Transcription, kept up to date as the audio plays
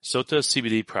Sota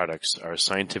CBD products are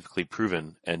scientifically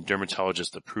proven and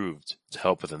dermatologist approved to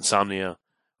help with insomnia,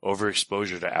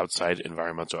 overexposure to outside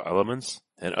environmental elements,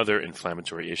 and other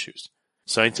inflammatory issues.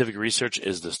 Scientific research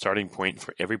is the starting point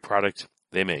for every product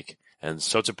they make, and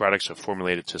Sota products are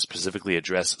formulated to specifically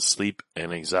address sleep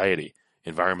and anxiety,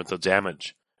 environmental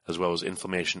damage, as well as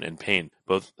inflammation and pain,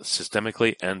 both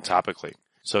systemically and topically.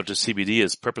 Sota CBD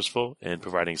is purposeful in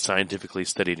providing scientifically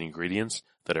studied ingredients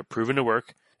that are proven to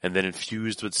work and then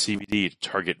infused with CBD to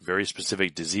target very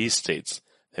specific disease states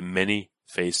that many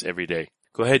face every day.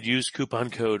 Go ahead, use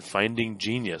coupon code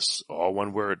FINDINGGENIUS, all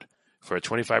one word, for a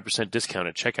 25% discount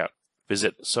at checkout.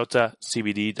 Visit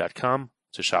sotacbd.com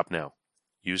to shop now.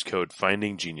 Use code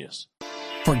FINDINGGENIUS.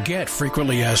 Forget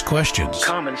frequently asked questions,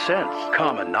 common sense,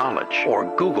 common knowledge,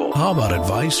 or Google. How about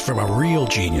advice from a real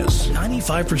genius?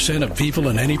 95% of people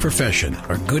in any profession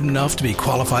are good enough to be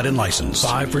qualified and licensed.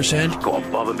 5% go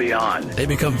above and beyond. They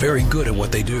become very good at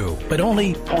what they do, but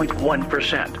only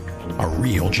 0.1% are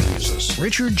real geniuses.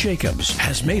 Richard Jacobs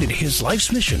has made it his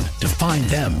life's mission to find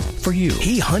them for you.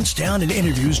 He hunts down and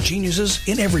interviews geniuses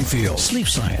in every field: sleep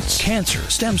science, cancer,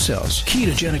 stem cells,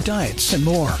 ketogenic diets, and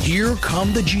more. Here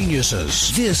come the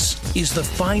geniuses. This is the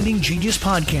Finding Genius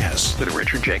Podcast with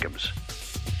Richard Jacobs.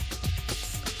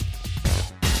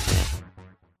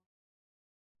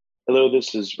 Hello,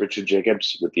 this is Richard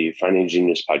Jacobs with the Finding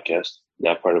Genius Podcast,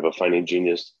 now part of a Finding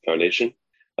Genius Foundation.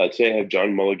 Today I have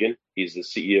John Mulligan. He's the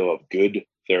CEO of Good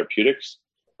Therapeutics.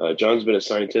 John's been a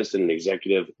scientist and an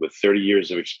executive with 30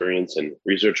 years of experience in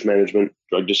research management,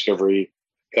 drug discovery,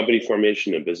 company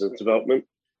formation, and business development.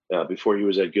 Before he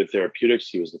was at Good Therapeutics,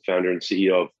 he was the founder and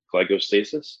CEO of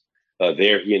Glycostasis.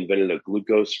 There, he invented a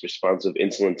glucose-responsive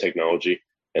insulin technology,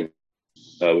 and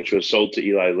which was sold to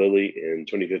Eli Lilly in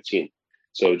 2015.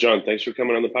 So, John, thanks for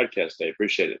coming on the podcast. I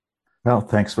appreciate it. Well,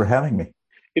 thanks for having me.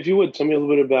 If you would, tell me a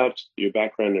little bit about your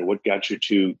background and what got you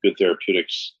to Good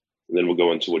Therapeutics, and then we'll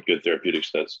go into what Good Therapeutics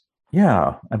does.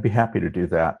 Yeah, I'd be happy to do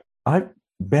that. I've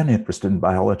been interested in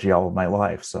biology all of my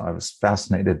life, so I was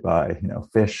fascinated by,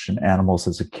 fish and animals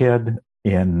as a kid.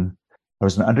 I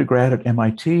was an undergrad at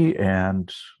MIT and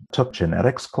took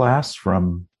genetics class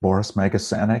from Boris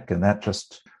Magasanik, and that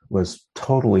just was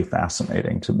totally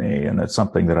fascinating to me. And it's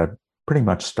something that I've pretty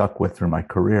much stuck with through my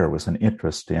career, was an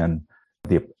interest in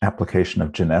the application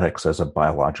of genetics as a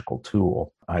biological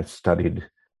tool. I studied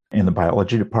in the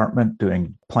biology department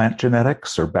doing plant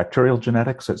genetics or bacterial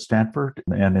genetics at Stanford,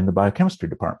 and in the biochemistry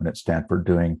department at Stanford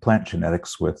doing plant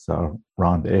genetics with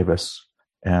Ron Davis,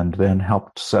 and then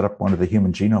helped set up one of the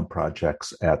human genome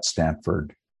projects at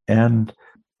Stanford. And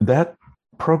that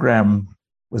program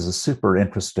was a super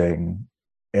interesting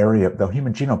area. The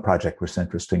Human Genome Project was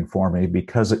interesting for me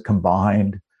because it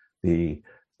combined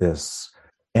this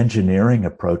engineering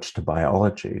approach to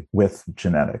biology with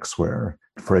genetics, where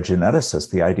for a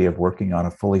geneticist, the idea of working on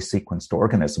a fully sequenced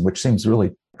organism, which seems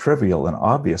really trivial and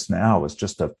obvious now, was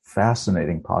just a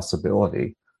fascinating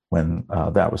possibility when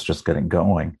that was just getting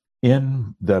going.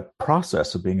 In the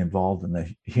process of being involved in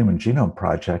the Human Genome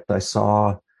Project, I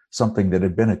saw something that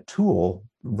had been a tool,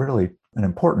 really an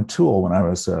important tool when I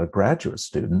was a graduate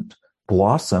student,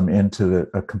 blossom into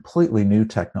a completely new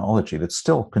technology that's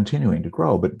still continuing to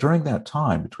grow. But during that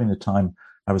time, between the time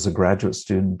I was a graduate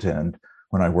student and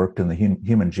when I worked in the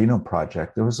Human Genome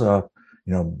Project, there was a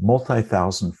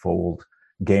multi-thousand-fold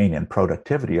gain in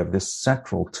productivity of this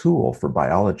central tool for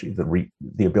biology,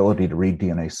 the ability to read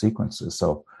DNA sequences.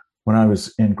 So when I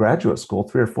was in graduate school,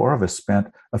 3 or 4 of us spent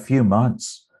a few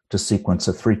months to sequence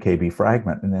a 3 kb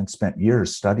fragment and then spent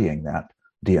years studying that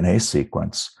DNA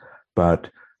sequence.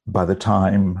 But by the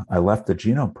time I left the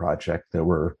Genome Project, there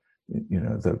were,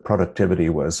 the productivity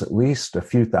was at least a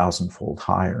few thousand-fold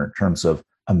higher in terms of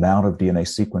amount of DNA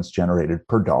sequence generated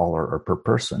per dollar or per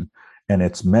person. And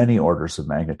it's many orders of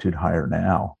magnitude higher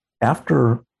now.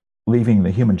 After leaving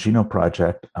the Human Genome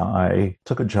Project, I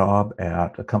took a job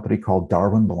at a company called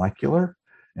Darwin Molecular,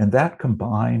 and that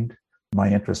combined my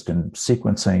interest in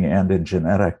sequencing and in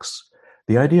genetics.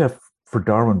 The idea for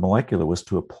Darwin Molecular was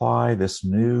to apply this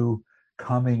new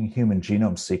coming human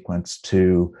genome sequence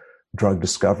to drug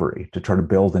discovery, to try to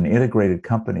build an integrated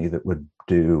company that would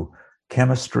do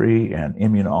chemistry and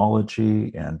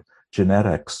immunology and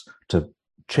genetics to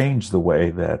change the way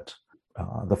that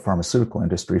the pharmaceutical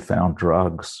industry found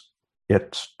drugs.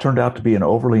 It turned out to be an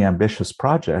overly ambitious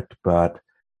project, but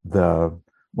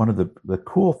one of the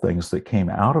cool things that came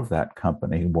out of that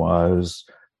company was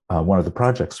one of the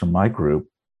projects from my group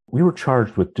we were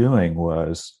charged with doing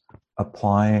was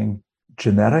applying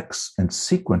genetics and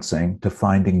sequencing to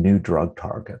finding new drug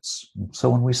targets. So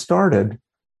when we started,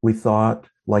 we thought,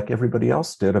 like everybody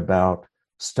else did, about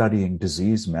studying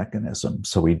disease mechanisms.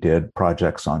 So we did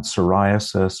projects on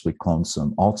psoriasis, we cloned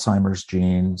some Alzheimer's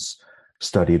genes,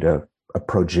 studied a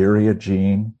progeria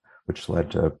gene, which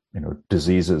led to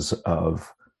diseases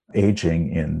of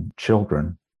aging in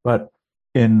children. But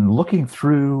in looking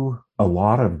through a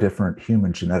lot of different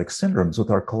human genetic syndromes with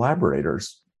our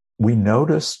collaborators, we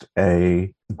noticed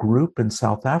a group in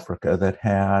South Africa that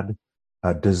had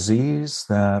a disease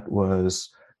that was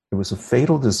a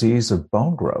fatal disease of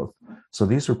bone growth. So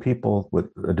these are people with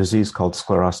a disease called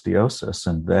sclerosteosis,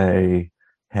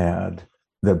 and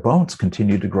their bones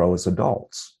continued to grow as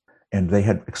adults, and they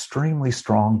had extremely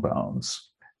strong bones.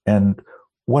 And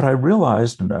what I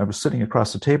realized, and I was sitting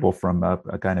across the table from a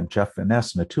guy named Jeff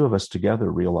Vaness, and the two of us together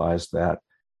realized that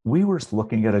we were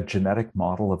looking at a genetic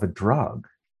model of a drug.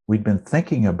 We'd been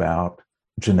thinking about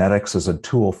genetics as a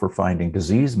tool for finding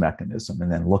disease mechanism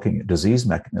and then looking at disease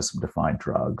mechanism to find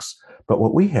drugs. But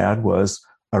what we had was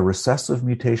a recessive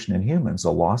mutation in humans,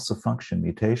 a loss of function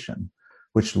mutation,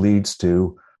 which leads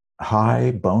to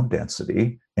high bone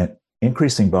density and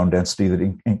increasing bone density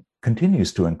that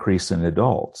continues to increase in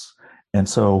adults. And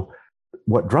so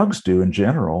what drugs do in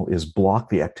general is block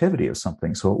the activity of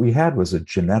something. So what we had was a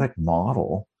genetic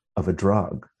model of a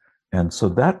drug. And so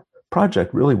that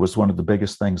project really was one of the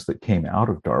biggest things that came out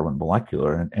of Darwin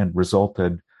Molecular and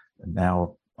resulted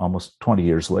now almost 20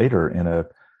 years later in a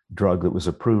drug that was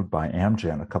approved by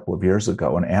Amgen a couple of years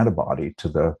ago, an antibody to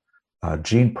the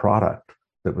gene product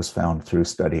that was found through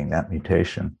studying that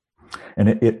mutation. And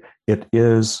it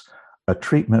is a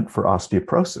treatment for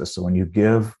osteoporosis. So when you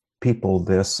give people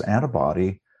this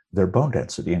antibody, their bone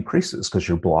density increases because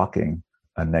you're blocking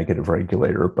a negative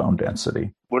regulator of bone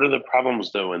density. What are the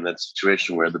problems, though, in that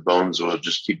situation where the bones will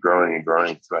just keep growing and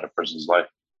growing throughout a person's life?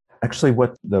 Actually,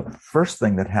 what the first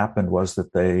thing that happened was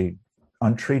that they,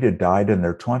 untreated, died in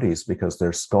their 20s because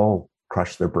their skull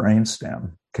crushed their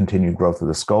brainstem, continued growth of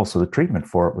the skull. So the treatment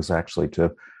for it was actually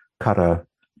to cut a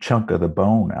chunk of the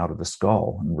bone out of the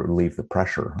skull and relieve the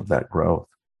pressure of that growth.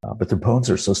 But the bones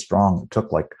are so strong, it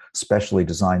took like specially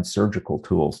designed surgical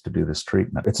tools to do this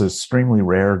treatment. It's an extremely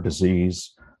rare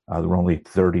disease. There were only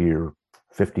 30 or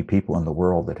 50 people in the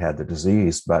world that had the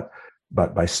disease. But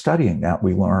by studying that,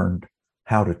 we learned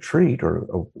how to treat,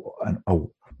 or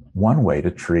one way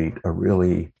to treat a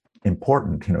really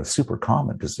important, super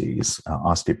common disease,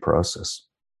 osteoporosis.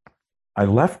 I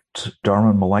left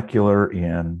Darwin Molecular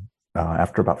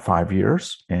after about 5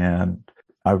 years, and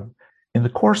in the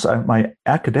course, my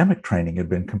academic training had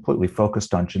been completely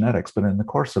focused on genetics, but in the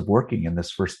course of working in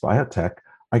this first biotech,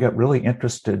 I got really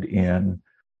interested in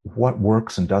what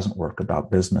works and doesn't work about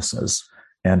businesses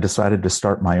and decided to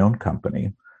start my own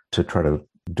company to try to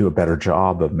do a better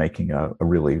job of making a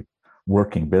really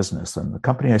working business. And the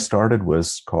company I started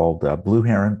was called Blue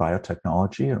Heron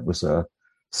Biotechnology. It was a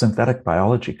synthetic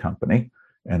biology company.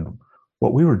 And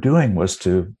what we were doing was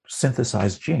to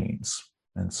synthesize genes.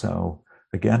 And so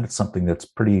again, it's something that's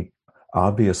pretty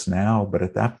obvious now, but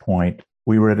at that point,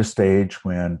 we were at a stage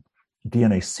when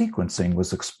DNA sequencing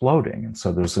was exploding. And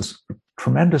so there's this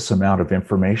tremendous amount of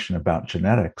information about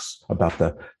genetics, about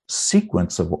the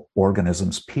sequence of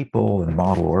organisms, people and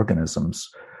model organisms.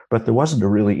 But there wasn't a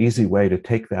really easy way to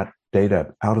take that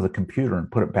data out of the computer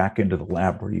and put it back into the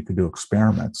lab where you could do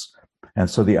experiments. And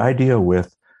so the idea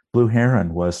with Blue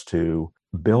Heron was to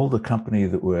build a company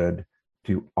that would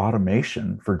do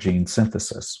automation for gene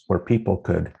synthesis, where people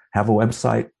could have a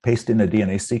website, paste in a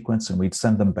DNA sequence, and we'd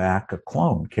send them back a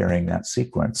clone carrying that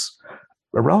sequence.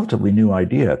 A relatively new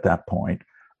idea at that point.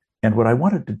 And what I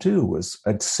wanted to do was,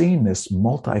 I'd seen this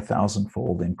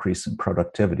multi-thousand-fold increase in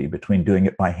productivity between doing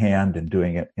it by hand and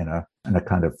doing it in a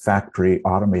kind of factory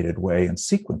automated way and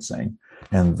sequencing.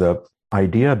 And the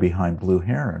idea behind Blue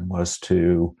Heron was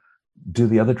to do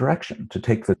the other direction, to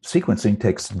take the sequencing,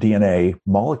 takes DNA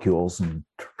molecules and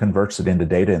converts it into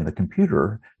data in the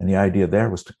computer. And the idea there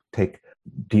was to take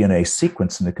DNA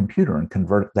sequence in the computer and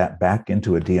convert that back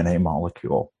into a DNA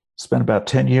molecule. Spent about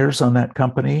 10 years on that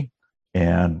company,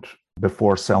 and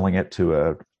before selling it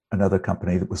to another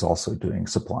company that was also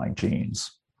supplying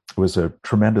genes. It was a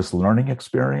tremendous learning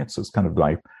experience. It's kind of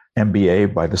like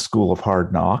MBA by the School of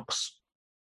Hard Knocks.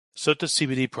 Sota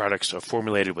CBD products are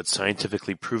formulated with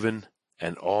scientifically proven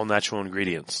and all-natural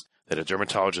ingredients that a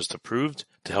dermatologist approved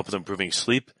to help with improving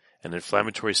sleep and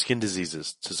inflammatory skin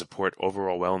diseases to support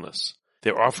overall wellness.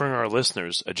 They're offering our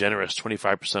listeners a generous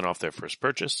 25% off their first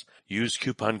purchase. Use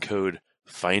coupon code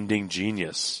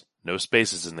FINDINGGENIUS. No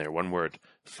spaces in there, one word,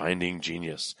 Finding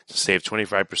Genius, to save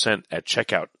 25% at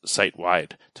checkout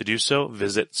site-wide. To do so,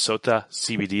 visit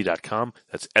sotacbd.com.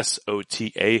 That's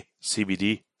SOTACBD.com.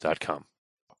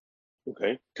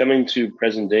 Okay. Coming to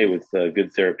present day with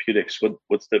Good Therapeutics,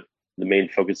 what's the main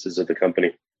focuses of the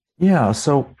company? Yeah.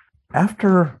 So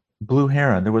after Blue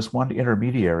Heron, there was one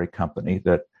intermediary company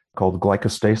that called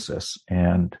Glycostasis,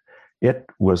 and it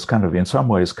was kind of in some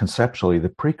ways conceptually the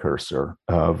precursor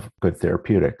of Good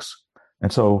Therapeutics.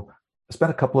 And so I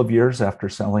spent a couple of years after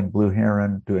selling Blue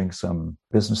Heron doing some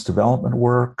business development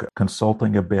work,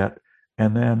 consulting a bit,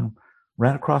 and then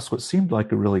ran across what seemed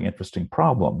like a really interesting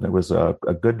problem. There was a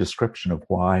good description of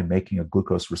why making a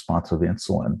glucose responsive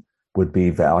insulin would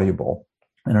be valuable.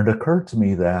 And it occurred to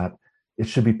me that it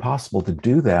should be possible to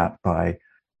do that by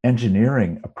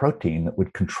engineering a protein that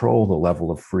would control the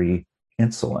level of free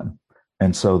insulin.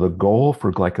 And so the goal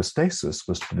for glycostasis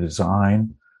was to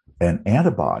design an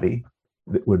antibody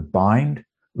that would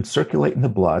circulate in the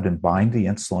blood and bind the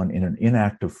insulin in an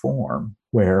inactive form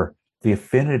where the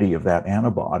affinity of that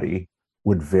antibody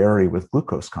would vary with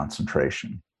glucose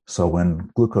concentration. So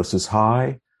when glucose is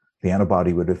high, the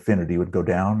antibody affinity would go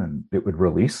down and it would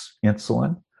release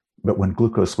insulin. But when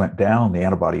glucose went down, the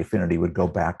antibody affinity would go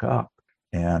back up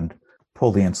and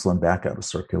pull the insulin back out of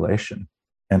circulation.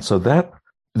 And so that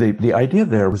the idea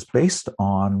there was based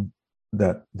on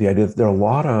the idea that there are a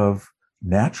lot of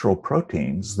natural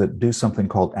proteins that do something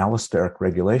called allosteric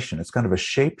regulation. It's kind of a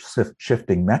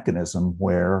shape-shifting mechanism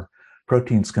where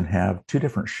proteins can have two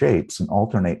different shapes and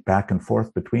alternate back and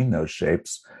forth between those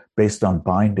shapes based on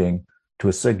binding to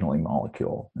a signaling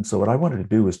molecule. And so what I wanted to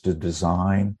do was to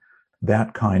design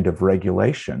that kind of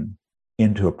regulation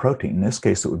into a protein. In this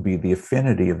case, it would be the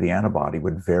affinity of the antibody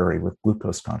would vary with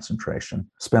glucose concentration.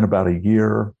 Spent about a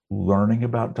year learning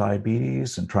about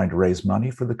diabetes and trying to raise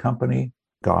money for the company.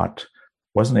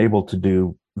 Wasn't able to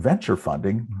do venture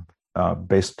funding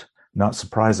based, not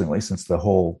surprisingly, since the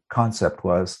whole concept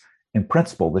was, in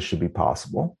principle, this should be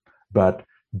possible, but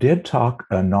did talk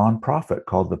a nonprofit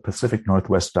called the Pacific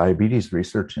Northwest Diabetes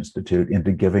Research Institute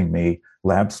into giving me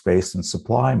lab space and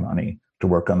supply money to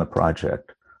work on the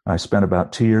project. I spent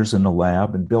about 2 years in the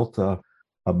lab and built a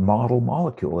model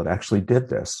molecule that actually did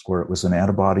this, where it was an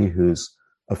antibody whose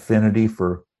affinity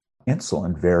for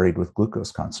insulin varied with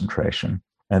glucose concentration,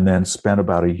 and then spent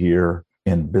about a year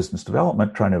in business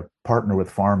development trying to partner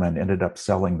with pharma and ended up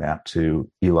selling that to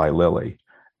Eli Lilly.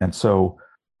 And so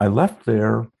I left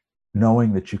there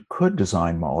knowing that you could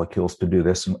design molecules to do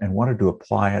this and wanted to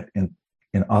apply it in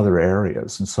other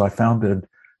areas. And so I founded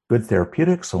Good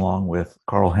Therapeutics along with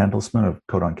Carl Handelsman of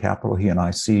Codon Capital. He and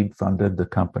I seed funded the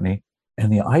company.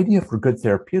 And the idea for Good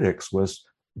Therapeutics was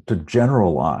to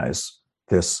generalize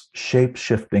this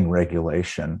shape-shifting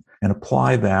regulation and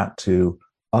apply that to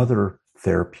other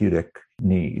therapeutic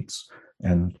needs.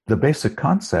 And the basic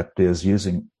concept is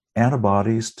using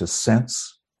antibodies to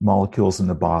sense molecules in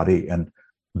the body and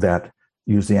that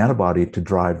use the antibody to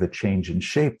drive the change in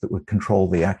shape that would control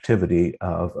the activity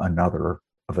of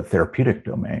a therapeutic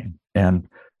domain. And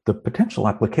the potential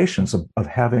applications of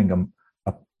having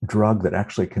a drug that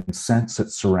actually can sense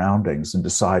its surroundings and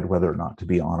decide whether or not to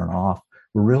be on and off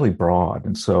were really broad.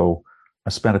 And so I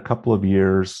spent a couple of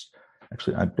years,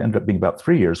 actually I ended up being about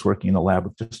 3 years working in the lab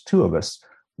with just two of us,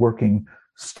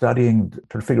 studying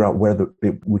to figure out where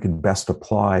we can best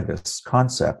apply this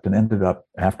concept, and ended up,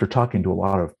 after talking to a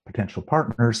lot of potential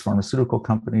partners, pharmaceutical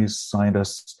companies,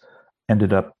 scientists,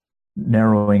 ended up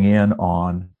narrowing in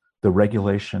on the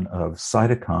regulation of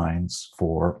cytokines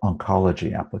for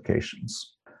oncology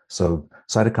applications. So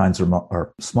cytokines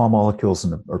are small molecules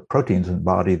or proteins in the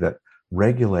body that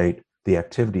regulate the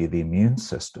activity of the immune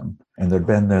system. And there'd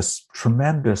been this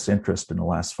tremendous interest in the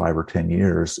last 5 or 10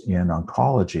 years in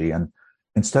oncology. And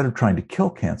instead of trying to kill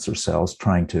cancer cells,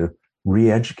 trying to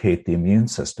re-educate the immune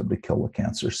system to kill the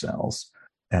cancer cells.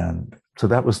 And so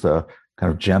that was the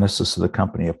kind of genesis of the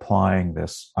company, applying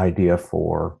this idea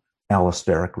for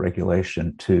allosteric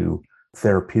regulation to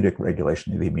therapeutic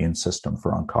regulation of the immune system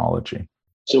for oncology.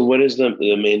 So what is the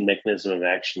main mechanism of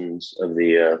actions of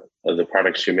the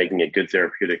products you're making at Good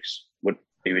Therapeutics? What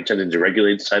are you intended to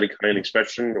regulate cytokine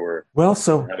expression, or? Well,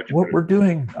 so what we're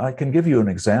doing, I can give you an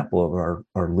example of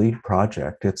our lead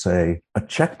project. It's a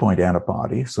checkpoint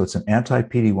antibody. So it's an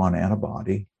anti-PD-1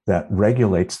 antibody that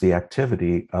regulates the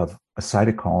activity of a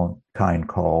cytokine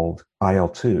called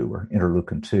IL-2 or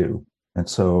interleukin-2. And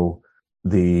so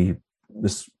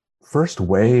this first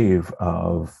wave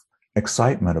of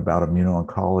excitement about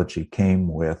immuno-oncology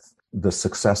came with the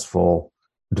successful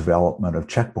development of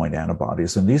checkpoint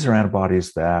antibodies. And these are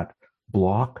antibodies that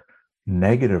block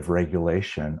negative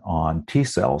regulation on T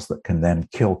cells that can then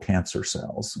kill cancer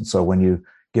cells. And so when you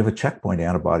give a checkpoint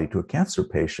antibody to a cancer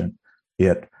patient,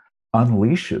 it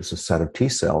unleashes a set of T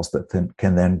cells that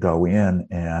can then go in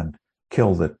and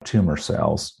kill the tumor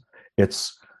cells.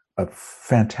 It's a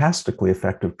fantastically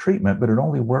effective treatment, but it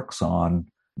only works on,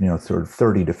 sort of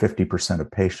 30 to 50% of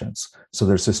patients. So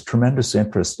there's this tremendous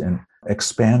interest in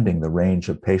expanding the range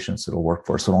of patients it'll work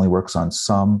for. So it only works on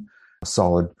some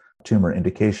solid tumor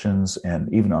indications,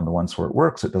 and even on the ones where it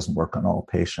works, it doesn't work on all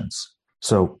patients.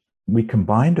 So we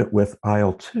combined it with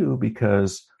IL-2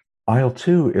 because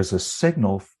IL-2 is a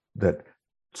signal that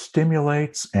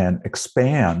stimulates and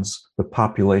expands the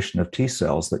population of T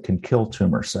cells that can kill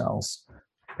tumor cells.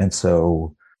 And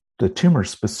so the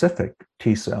tumor-specific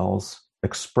T cells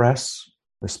express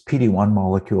this PD-1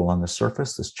 molecule on the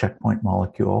surface, this checkpoint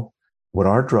molecule. What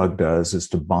our drug does is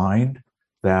to bind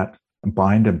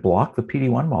and block the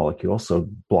PD-1 molecule, so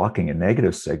blocking a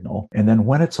negative signal. And then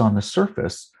when it's on the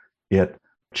surface, it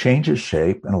changes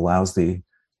shape and allows the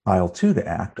IL-2 to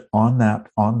act on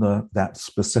that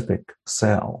specific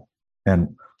cell.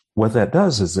 And what that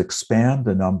does is expand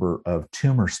the number of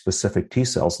tumor-specific T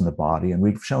cells in the body. And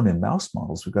we've shown in mouse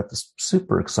models, we've got this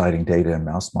super exciting data in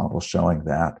mouse models showing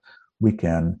that we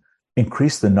can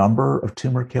increase the number of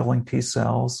tumor-killing T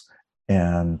cells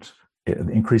and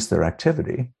increase their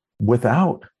activity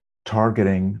without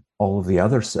targeting all of the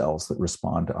other cells that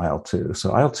respond to IL-2.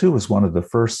 So IL-2 was one of the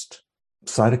first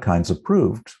cytokines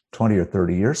approved 20 or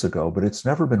 30 years ago, but it's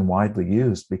never been widely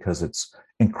used because it's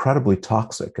incredibly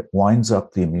toxic. It winds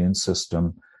up the immune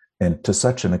system, and to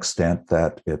such an extent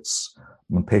that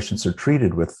when patients are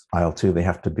treated with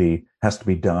IL-2, has to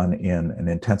be done in an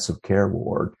intensive care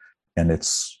ward. And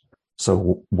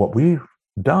so what we've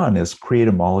done is create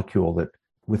a molecule that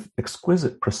with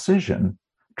exquisite precision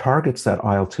targets that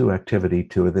IL-2 activity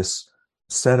to this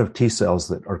set of T cells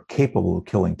that are capable of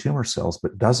killing tumor cells,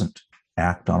 but doesn't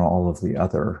act on all of the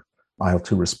other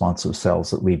IL-2 responsive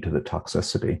cells that lead to the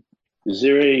toxicity. Is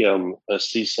there a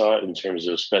seesaw in terms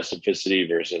of specificity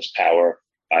versus power,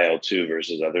 IL-2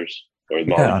 versus others, or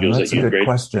molecules that's that you a good create?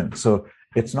 question. So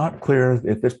it's not clear.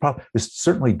 This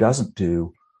certainly doesn't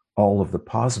do all of the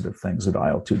positive things that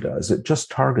IL-2 does. It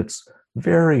just targets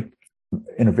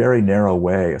in a very narrow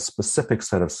way a specific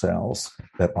set of cells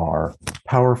that are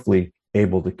powerfully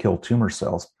able to kill tumor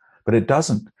cells, but it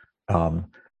doesn't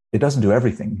do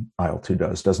everything IL-2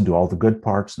 does. It doesn't do all the good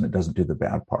parts, and it doesn't do the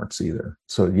bad parts either.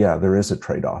 So yeah, there is a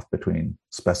trade-off between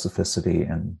specificity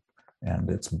and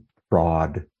its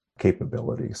broad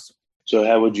capabilities. So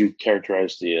how would you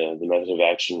characterize the method of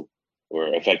action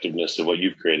or effectiveness of what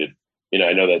you've created?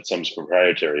 I know that some's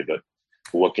proprietary, but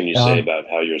what can you say about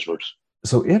how yours works?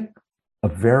 So a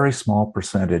very small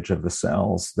percentage of the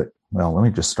cells let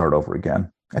me just start over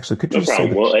again. Actually, could you No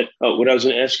problem. What I was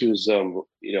going to ask you is,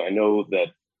 I know that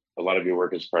a lot of your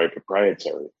work is probably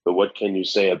proprietary, but what can you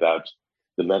say about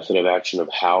the method of action of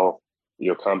how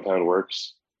your compound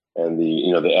works and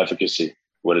the efficacy,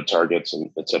 what it targets, and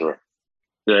et cetera?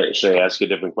 Should I ask a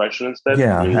different question instead?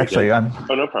 Yeah, actually,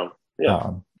 no problem.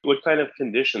 Yeah. What kind of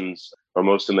conditions are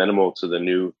most amenable to the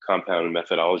new compound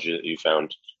methodology that you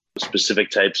found? Specific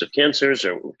types of cancers,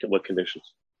 or what conditions?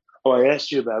 Oh, I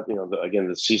asked you about,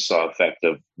 the seesaw effect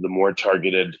of the more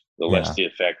targeted, the less the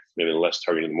effect, maybe the less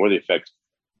targeted, the more the effect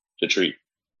to treat.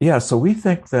 Yeah, so we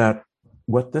think that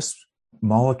what this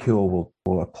molecule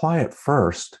will apply at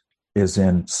first is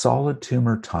in solid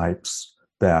tumor types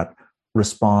that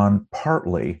respond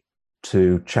partly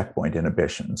to checkpoint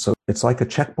inhibition. So it's like a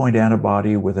checkpoint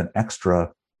antibody with an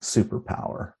extra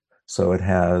superpower. So it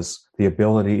has the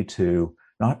ability to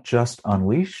not just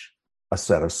unleash a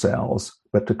set of cells,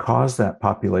 but to cause that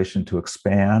population to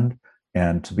expand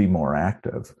and to be more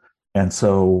active. And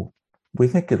so we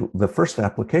think the first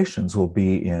applications will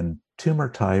be in tumor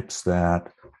types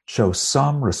that show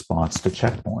some response to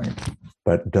checkpoint,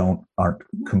 but aren't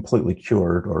completely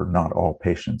cured, or not all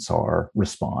patients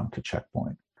respond to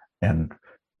checkpoint. And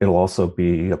it'll also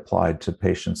be applied to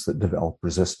patients that develop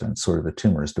resistance, or the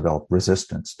tumors develop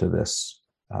resistance to this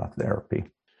therapy.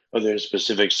 Are there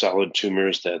specific solid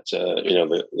tumors that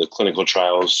the clinical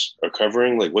trials are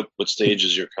covering? Like what stage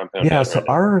is your compound? Yeah,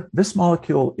 so this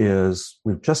molecule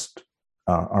we've just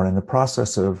are in the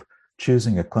process of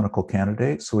choosing a clinical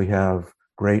candidate. So we have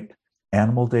great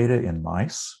animal data in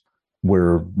mice.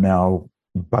 We're now,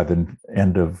 by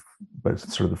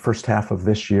sort of the first half of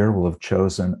this year, we'll have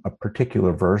chosen a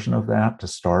particular version of that to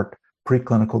start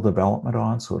preclinical development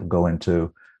on. So it'll go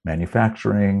into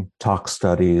manufacturing, tox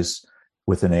studies,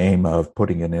 with an aim of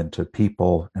putting it into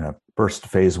people in a first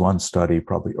phase 1 study,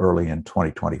 probably early in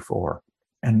 2024.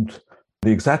 And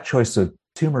the exact choice of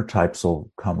tumor types will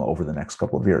come over the next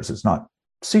couple of years. It's not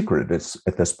secret.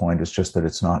 At this point, it's just that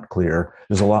it's not clear.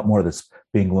 There's a lot more that's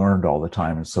being learned all the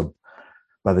time. And so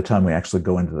by the time we actually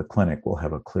go into the clinic, we'll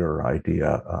have a clearer idea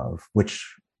of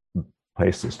which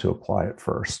places to apply it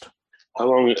first. How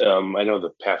long, I know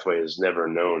the pathway is never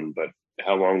known, but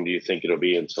how long do you think it'll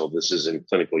be until this is in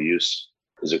clinical use?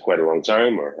 Is it quite a long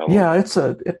time or how long? Yeah,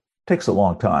 it takes a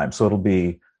long time. So it'll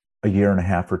be a year and a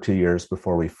half or 2 years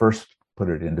before we first put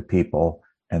it into people.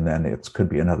 And then it could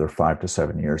be another 5 to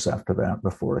 7 years after that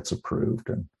before it's approved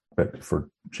but for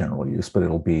general use. But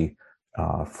it'll be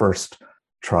first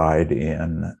tried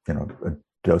in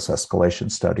dose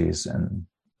escalation studies and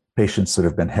patients that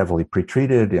have been heavily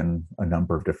pretreated in a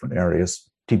number of different areas,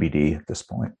 TBD at this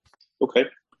point. Okay,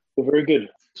 well, very good.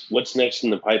 What's next in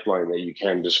the pipeline that you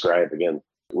can describe again?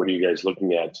 What are you guys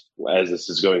looking at as this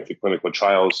is going through clinical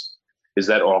trials? Is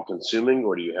that all consuming,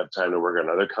 or do you have time to work on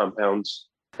other compounds?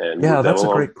 Yeah, that's a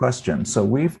great question.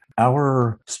 So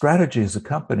our strategy as a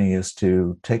company is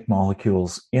to take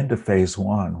molecules into phase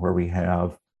 1 where we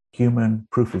have human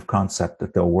proof of concept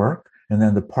that they'll work, and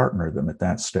then to partner them at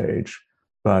that stage.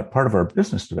 But part of our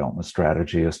business development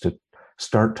strategy is to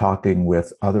start talking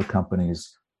with other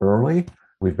companies early.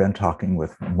 We've been talking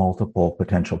with multiple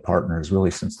potential partners really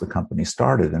since the company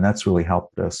started, and that's really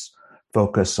helped us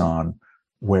focus on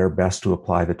where best to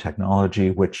apply the technology,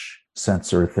 which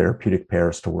sensor therapeutic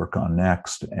pairs to work on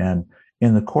next. And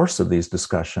in the course of these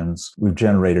discussions, we've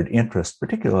generated interest,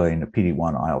 particularly in the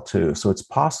PD-1 IL-2. So it's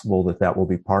possible that will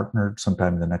be partnered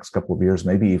sometime in the next couple of years,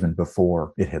 maybe even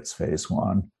before it hits phase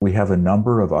 1. We have a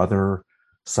number of other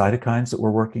cytokines that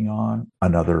we're working on,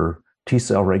 another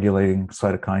T-cell regulating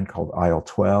cytokine called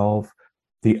IL-12.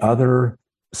 The other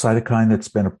cytokine that's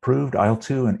been approved,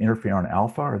 IL-2 and interferon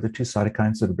alpha, are the two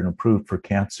cytokines that have been approved for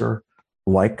cancer.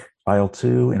 Like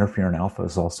IL-2, interferon alpha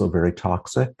is also very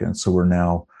toxic. And so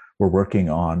we're working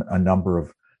on a number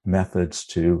of methods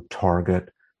to target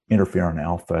interferon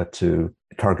alpha to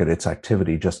target its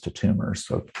activity just to tumors.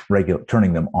 So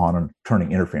turning them on and turning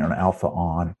interferon alpha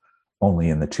on only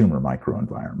in the tumor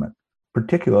microenvironment.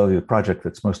 Particularly the project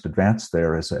that's most advanced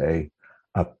there is a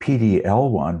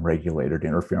PD-L1 regulated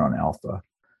interferon alpha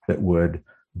that would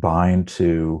bind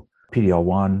to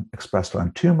PD-L1 expressed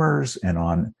on tumors and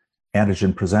on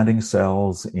antigen presenting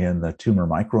cells in the tumor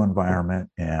microenvironment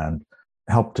and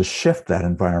help to shift that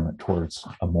environment towards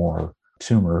a more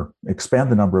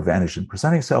expand the number of antigen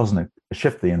presenting cells and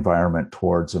shift the environment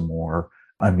towards a more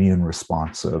immune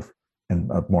responsive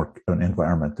and an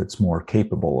environment that's more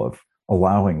capable of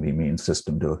allowing the immune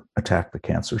system to attack the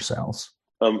cancer cells.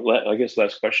 I guess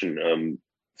last question.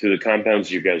 Through the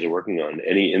compounds you guys are working on,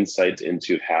 any insight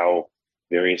into how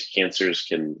various cancers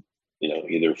can,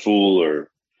 either fool or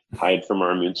hide from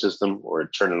our immune system or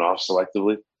turn it off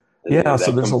selectively? Yeah,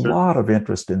 so there's a lot of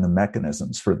interest in the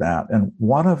mechanisms for that. And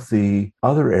one of the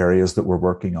other areas that we're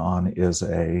working on is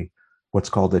what's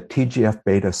called a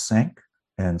TGF-beta sink.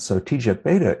 And so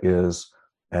TGF-beta is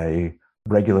a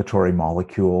regulatory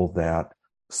molecule that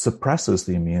suppresses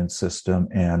the immune system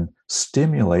and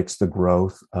stimulates the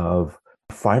growth of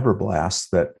fibroblasts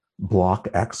that block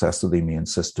access of the immune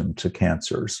system to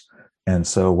cancers. And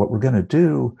so what we're going to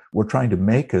do, we're trying to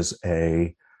make is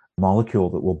a molecule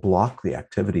that will block the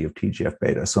activity of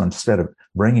TGF-beta. So instead of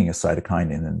bringing a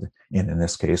cytokine in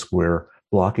this case, we're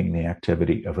blocking the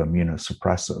activity of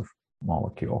immunosuppressive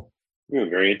molecule. Yeah,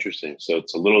 very interesting. So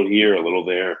it's a little here, a little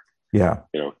there. Yeah.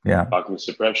 Blocking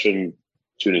suppression,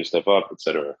 tuning stuff up, et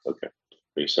cetera. Okay.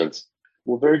 Makes sense.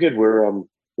 Well, very good. We're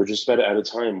just about out of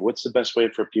time. What's the best way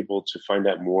for people to find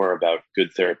out more about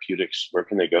Good Therapeutics? Where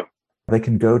can they go? They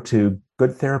can go to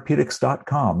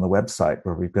goodtherapeutics.com, the website,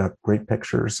 where we've got great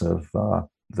pictures of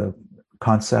the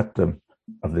concept of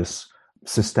this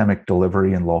systemic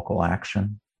delivery and local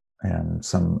action and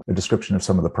a description of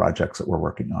some of the projects that we're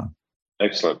working on.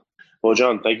 Excellent. Well,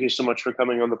 John, thank you so much for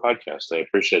coming on the podcast. I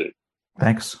appreciate it.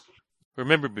 Thanks.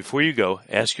 Remember, before you go,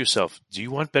 ask yourself, do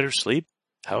you want better sleep?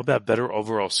 How about better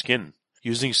overall skin?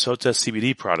 Using Sota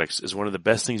CBD products is one of the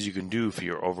best things you can do for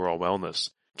your overall wellness.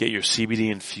 Get your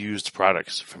CBD-infused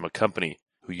products from a company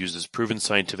who uses proven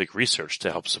scientific research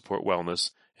to help support wellness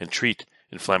and treat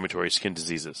inflammatory skin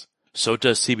diseases.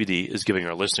 Sota CBD is giving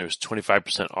our listeners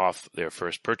 25% off their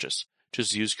first purchase.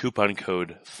 Just use coupon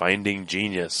code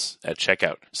FINDINGGENIUS at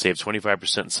checkout. Save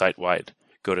 25% site-wide.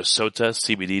 Go to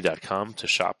sotacbd.com to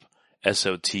shop.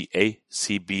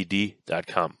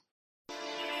 SOTACBD.com.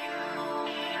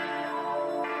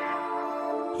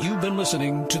 You've been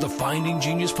listening to the Finding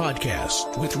Genius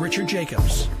podcast with Richard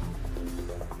Jacobs.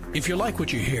 If you like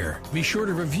what you hear, be sure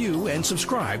to review and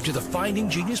subscribe to the Finding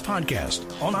Genius podcast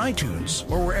on iTunes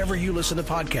or wherever you listen to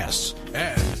podcasts.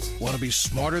 And want to be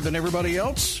smarter than everybody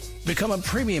else? Become a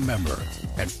premium member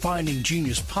at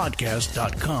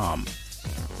FindingGeniusPodcast.com.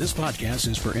 This podcast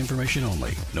is for information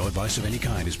only. No advice of any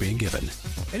kind is being given.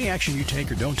 Any action you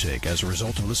take or don't take as a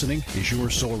result of listening is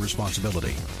your sole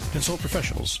responsibility. Consult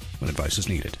professionals when advice is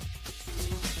needed.